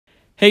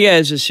Hey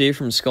guys, it's Jay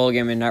from Skull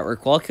Gaming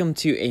Network. Welcome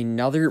to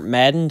another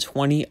Madden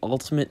 20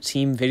 Ultimate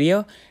Team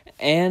video.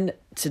 And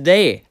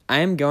today, I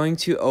am going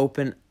to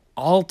open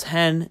all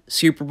 10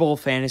 Super Bowl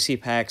fantasy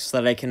packs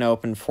that I can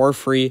open for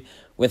free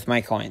with my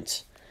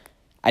coins.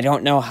 I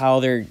don't know how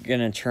they're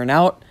going to turn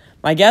out.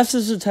 My guess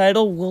is the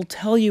title will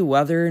tell you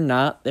whether or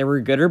not they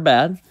were good or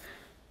bad.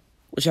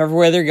 Whichever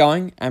way they're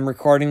going, I'm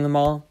recording them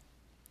all,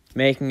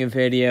 making a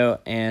video,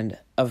 and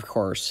of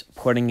course,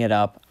 putting it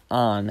up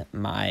on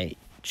my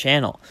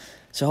channel.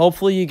 So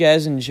hopefully you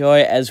guys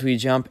enjoy as we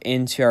jump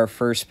into our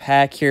first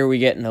pack here. We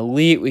get an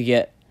Elite, we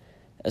get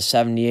a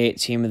 78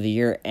 Team of the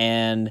Year,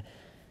 and,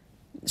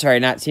 sorry,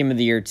 not Team of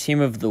the Year,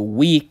 Team of the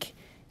Week,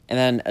 and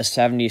then a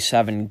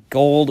 77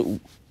 Gold,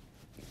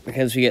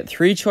 because we get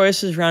 3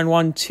 choices, round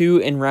 1,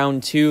 2, and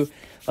round 2.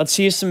 Let's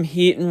see some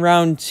heat in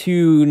round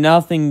 2.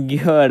 Nothing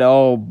good.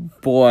 Oh,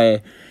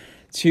 boy.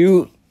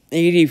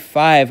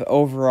 285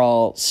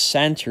 overall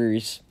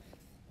centers.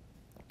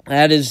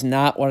 That is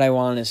not what I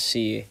want to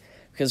see,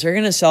 because they're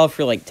going to sell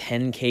for like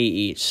 10K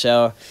each.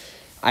 So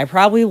I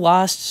probably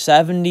lost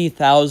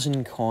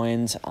 70,000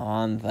 coins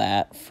on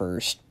that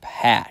first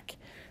pack.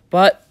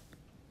 But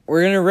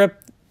we're going to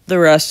rip the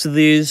rest of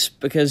these,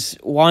 because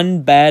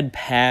one bad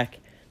pack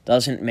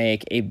doesn't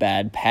make a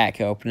bad pack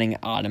opening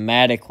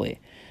automatically.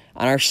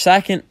 On our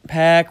second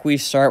pack, we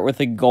start with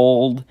a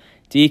gold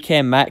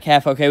DK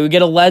Metcalf. Okay, we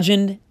get a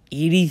legend,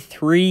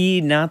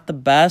 83, not the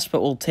best,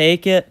 but we'll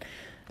take it.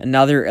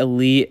 Another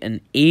Elite,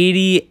 an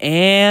 80,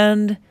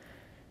 and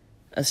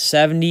a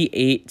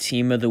 78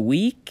 Team of the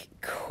Week.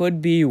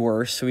 Could be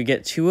worse. So we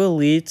get 2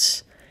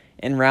 Elites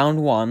in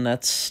round 1.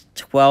 That's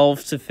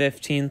 12 to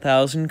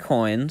 15,000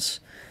 coins.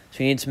 So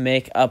we need to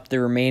make up the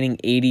remaining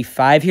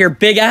 85 here.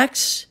 Big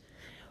X,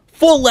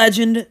 full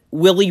legend,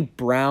 Willie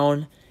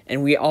Brown.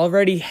 And we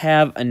already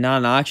have a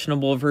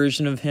non-auctionable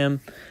version of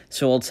him,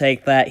 so we'll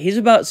take that. He's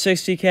about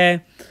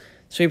 60K,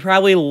 so we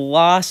probably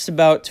lost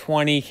about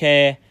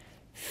 20K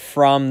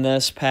from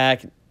this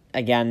pack.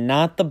 Again,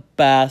 not the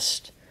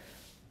best,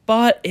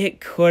 but it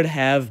could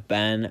have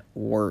been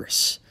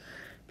worse.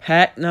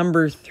 Pack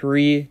number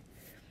 3,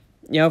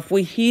 if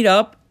we heat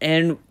up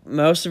and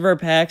most of our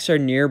packs are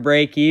near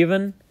break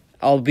even,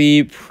 I'll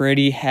be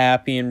pretty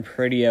happy and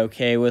pretty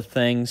okay with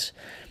things.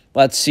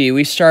 Let's see,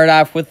 we start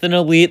off with an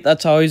Elite.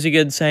 That's always a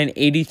good sign.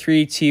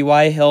 83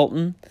 T.Y.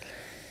 Hilton.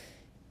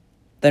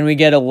 Then we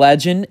get a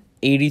Legend,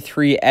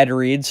 83 Ed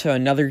Reed. So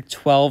another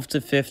 12 to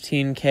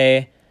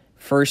 15K.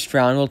 First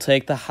round, we'll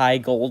take the high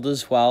gold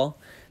as well.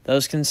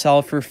 Those can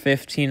sell for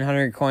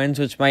 1,500 coins,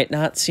 which might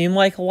not seem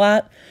like a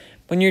lot.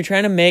 When you're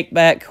trying to make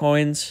back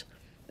coins,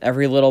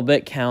 every little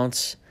bit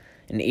counts.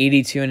 An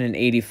 82 and an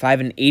 85.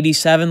 An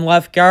 87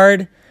 left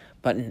guard.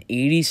 But an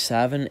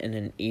 87 and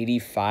an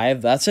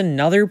 85, that's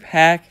another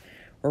pack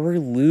where we're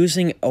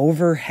losing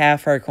over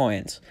half our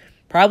coins.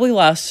 Probably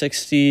lost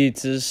 60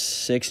 to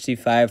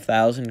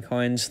 65,000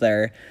 coins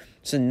there.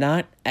 So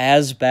not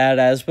as bad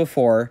as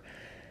before,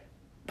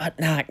 but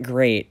not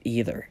great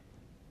either.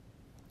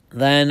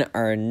 Then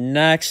our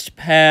next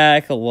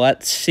pack,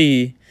 let's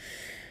see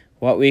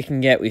what we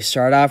can get. We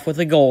start off with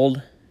a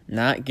gold,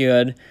 not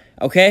good.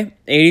 Okay,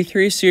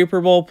 83 Super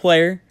Bowl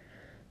player.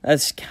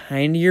 That's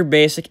kind of your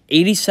basic.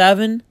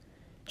 87,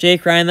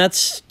 Jake Ryan,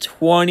 that's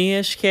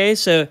 20-ish K.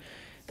 So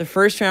the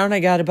first round,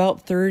 I got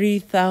about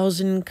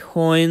 30,000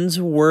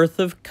 coins worth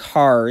of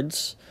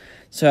cards.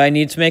 So I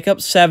need to make up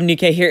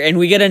 70K here. And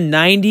we get a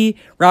 90,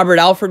 Robert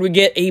Alford. We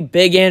get a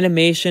big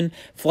animation.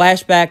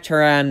 Flashback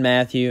Tyrann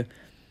Mathieu.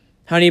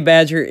 Honey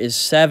Badger is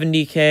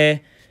 70K.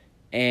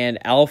 And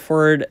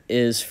Alford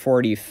is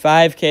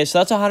 45K. So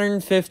that's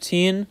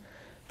 115.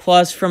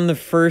 Plus from the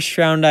first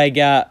round, I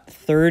got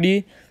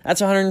 30. That's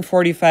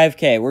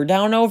 145K. We're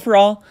down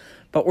overall,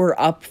 but we're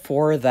up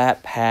for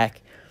that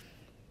pack.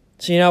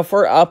 So, if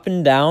we're up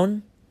and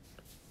down,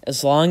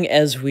 as long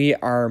as we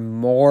are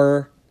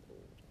more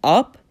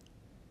up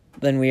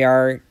than we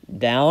are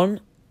down,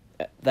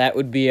 that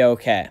would be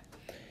okay.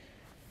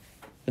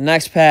 The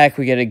next pack,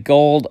 we get a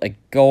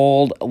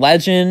gold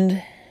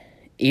legend,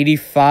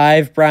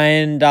 85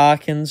 Brian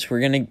Dawkins. We're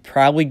going to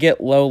probably get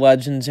low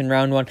legends in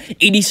round 1.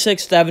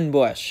 86 Devin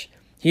Bush.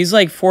 He's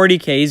like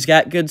 40K. He's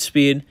got good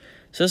speed.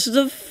 So this is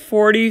a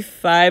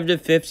 45 to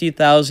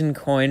 50,000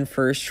 coin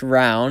first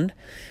round.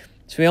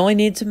 So we only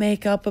need to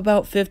make up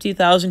about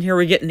 50,000 here.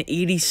 We get an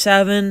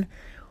 87.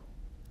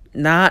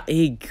 Not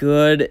a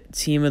good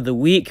Team of the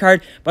Week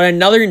card, but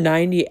another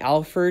 90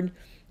 Alford.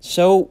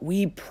 So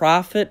we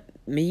profit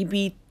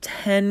maybe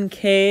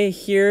 10K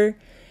here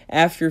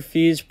after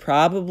fees.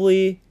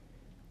 Probably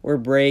we're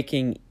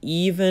breaking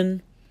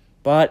even,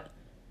 but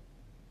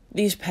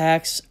these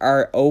packs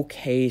are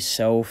okay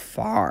so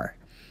far.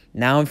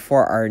 Now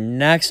for our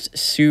next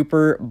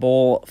Super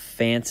Bowl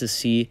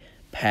fantasy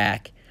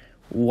pack.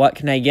 What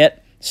can I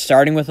get?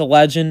 Starting with a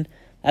legend.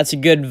 That's a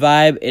good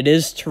vibe. It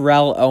is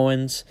Terrell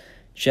Owens.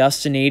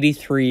 Just an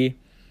 83.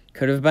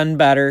 Could have been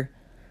better.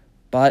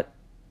 But,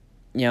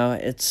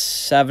 it's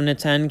 7 to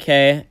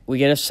 10K. We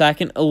get a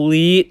second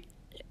Elite.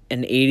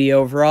 An 80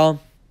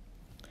 overall.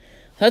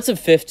 That's a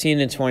 15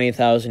 to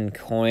 20,000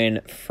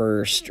 coin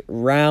first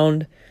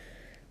round.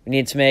 We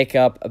need to make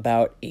up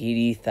about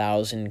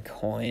 80,000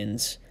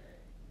 coins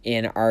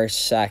in our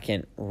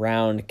second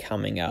round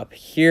coming up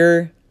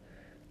here.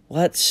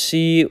 Let's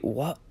see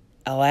what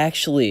I'll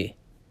actually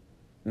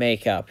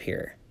make up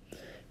here,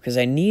 because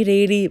I need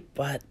 80,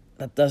 but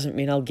that doesn't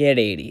mean I'll get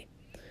 80.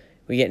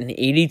 We get an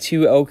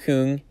 82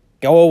 Okung.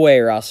 Go away,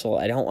 Russell.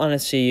 I don't want to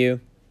see you.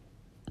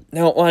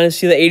 Don't want to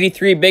see the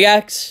 83 Big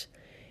X.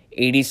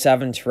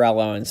 87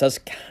 Terrell Owens. That's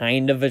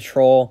kind of a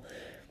troll.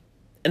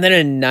 And then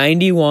a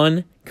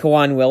 91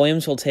 Kawan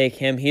Williams. Will take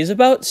him. He's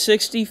about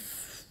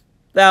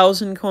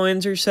 60,000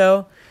 coins or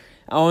so.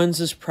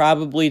 Owens is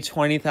probably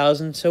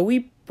 20,000. So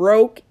we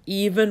broke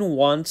even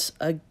once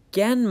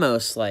again,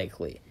 most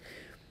likely.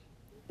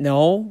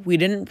 No, we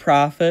didn't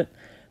profit,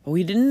 but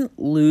we didn't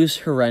lose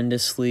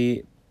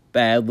horrendously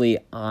badly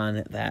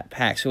on that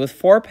pack. So with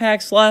 4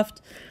 packs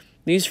left,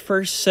 these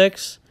first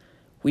 6,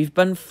 we've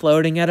been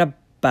floating at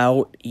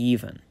about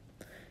even.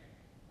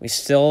 We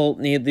still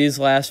need these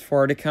last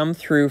 4 to come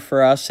through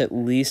for us, at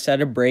least at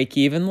a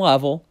break-even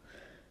level,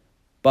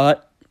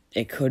 but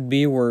it could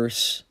be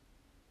worse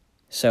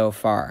so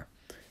far.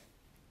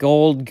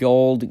 Gold,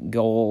 gold,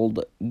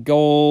 gold,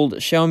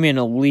 gold. Show me an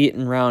elite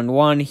in round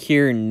 1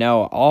 here.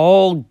 No,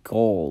 all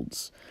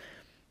golds.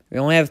 We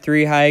only have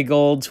 3 high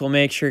golds. We'll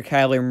make sure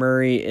Kyler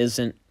Murray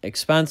isn't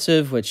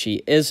expensive, which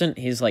he isn't.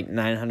 He's like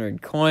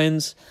 900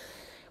 coins.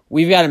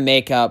 We've got to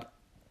make up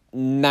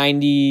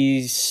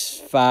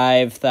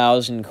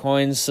 95,000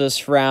 coins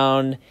this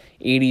round.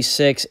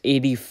 86,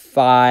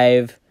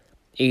 85,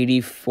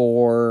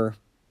 84.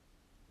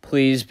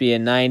 Please be a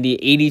 90.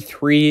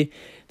 83.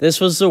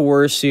 This was the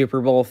worst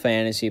Super Bowl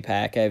fantasy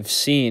pack I've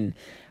seen.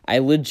 I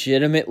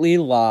legitimately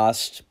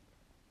lost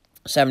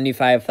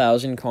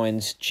 75,000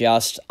 coins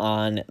just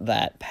on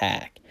that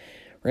pack.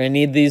 We're going to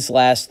need these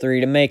last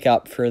 3 to make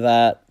up for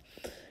that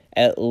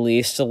at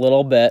least a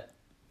little bit.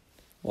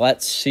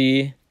 Let's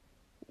see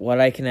what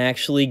I can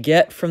actually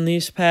get from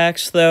these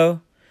packs,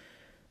 though.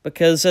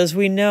 Because as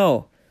we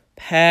know,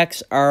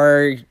 packs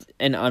are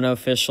an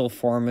unofficial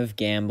form of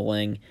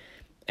gambling,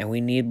 and we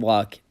need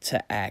luck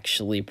to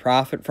actually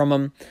profit from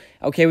them.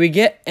 Okay, we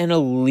get an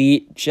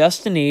elite,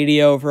 just an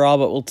 80 overall,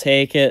 but we'll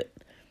take it.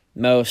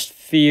 Most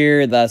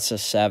fear, that's a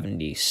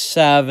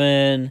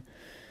 77.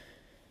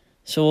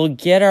 So we'll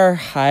get our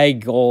high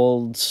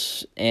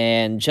golds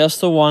and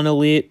just the 1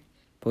 elite,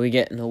 but we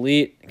get an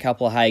elite, a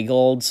couple of high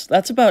golds.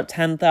 That's about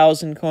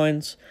 10,000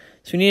 coins.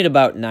 So we need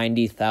about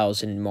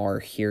 90,000 more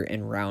here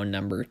in round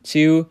number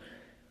 2.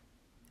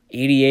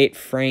 88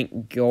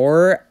 Frank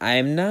Gore.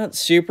 I'm not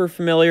super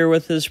familiar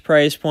with his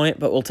price point,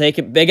 but we'll take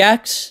it. Big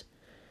X.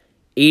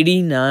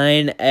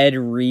 89 Ed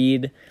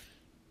Reed.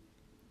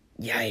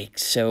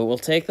 Yikes. So we'll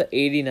take the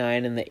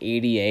 89 and the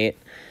 88.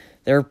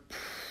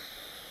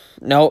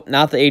 No,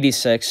 not the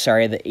 86.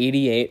 Sorry, the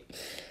 88.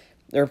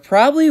 They're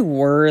probably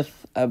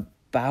worth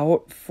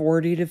about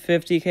 40 to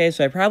 50K.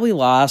 So I probably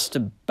lost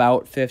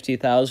about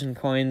 50,000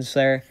 coins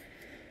there.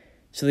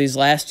 So these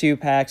last 2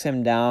 packs,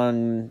 I'm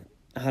down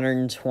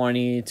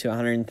 120 to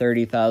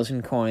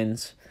 130,000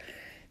 coins.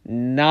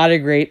 Not a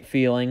great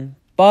feeling,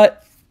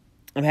 but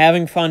I'm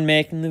having fun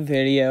making the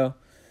video.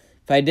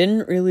 If I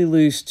didn't really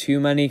lose too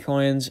many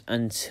coins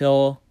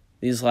until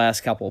these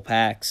last couple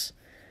packs,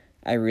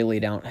 I really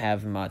don't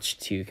have much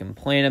to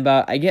complain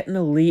about. I get an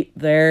elite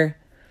there.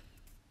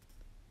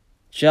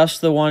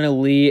 Just the 1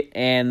 elite,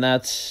 and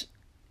that's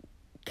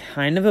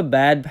kind of a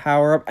bad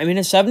power-up. I mean,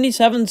 a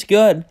 77's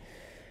good,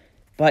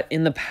 but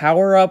in the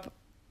power-up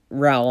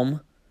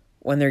realm,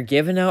 when they're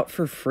given out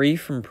for free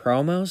from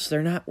promos,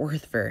 they're not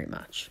worth very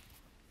much.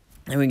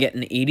 And we get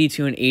an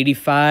 82 and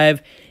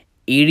 85.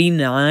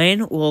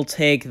 89, we'll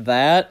take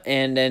that,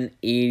 and an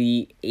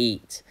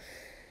 88.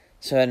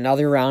 So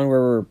another round where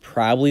we're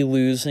probably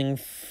losing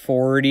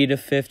 40 to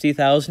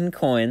 50,000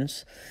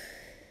 coins.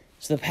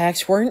 So the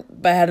packs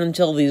weren't bad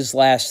until these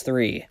last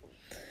 3.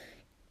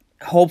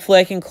 Hopefully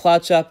I can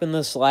clutch up in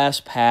this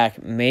last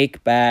pack,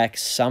 make back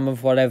some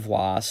of what I've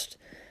lost.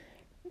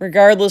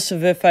 Regardless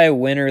of if I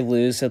win or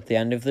lose at the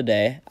end of the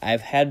day,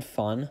 I've had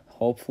fun.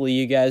 Hopefully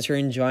you guys are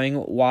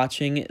enjoying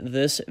watching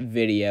this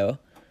video.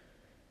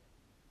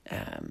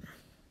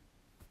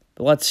 But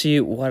let's see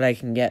what I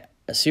can get.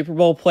 A Super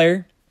Bowl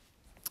player,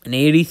 an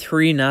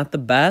 83, not the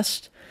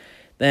best.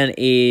 Then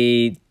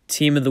a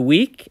Team of the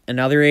Week,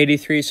 another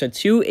 83. So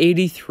 2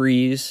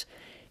 83s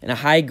and a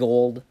high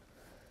gold.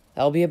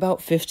 That'll be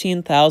about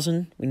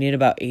 15,000. We need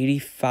about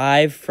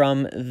 85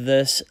 from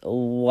this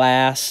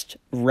last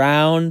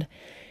round.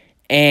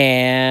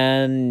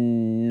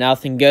 And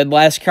nothing good.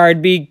 Last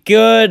card be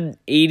good.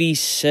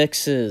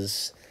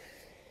 86s.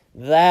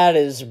 That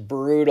is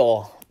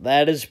brutal.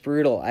 That is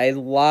brutal. I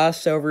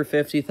lost over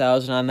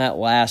 50,000 on that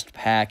last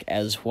pack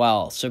as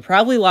well. So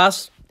probably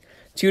lost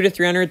 200 to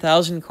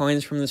 300,000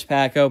 coins from this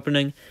pack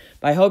opening.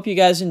 But I hope you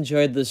guys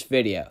enjoyed this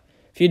video.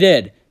 If you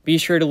did, be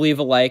sure to leave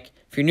a like.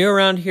 If you're new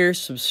around here,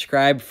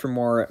 subscribe for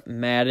more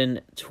Madden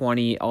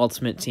 20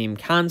 Ultimate Team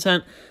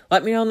content.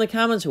 Let me know in the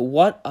comments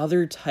what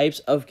other types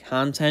of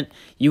content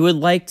you would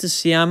like to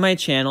see on my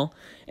channel,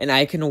 and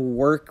I can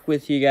work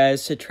with you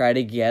guys to try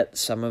to get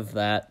some of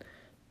that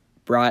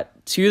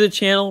brought to the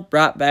channel,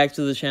 brought back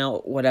to the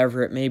channel,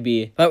 whatever it may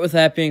be. But with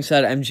that being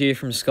said, I'm G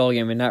from Skull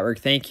Gaming Network.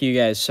 Thank you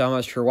guys so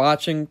much for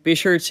watching. Be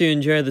sure to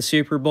enjoy the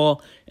Super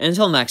Bowl. And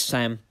until next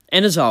time,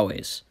 and as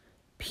always,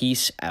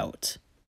 peace out.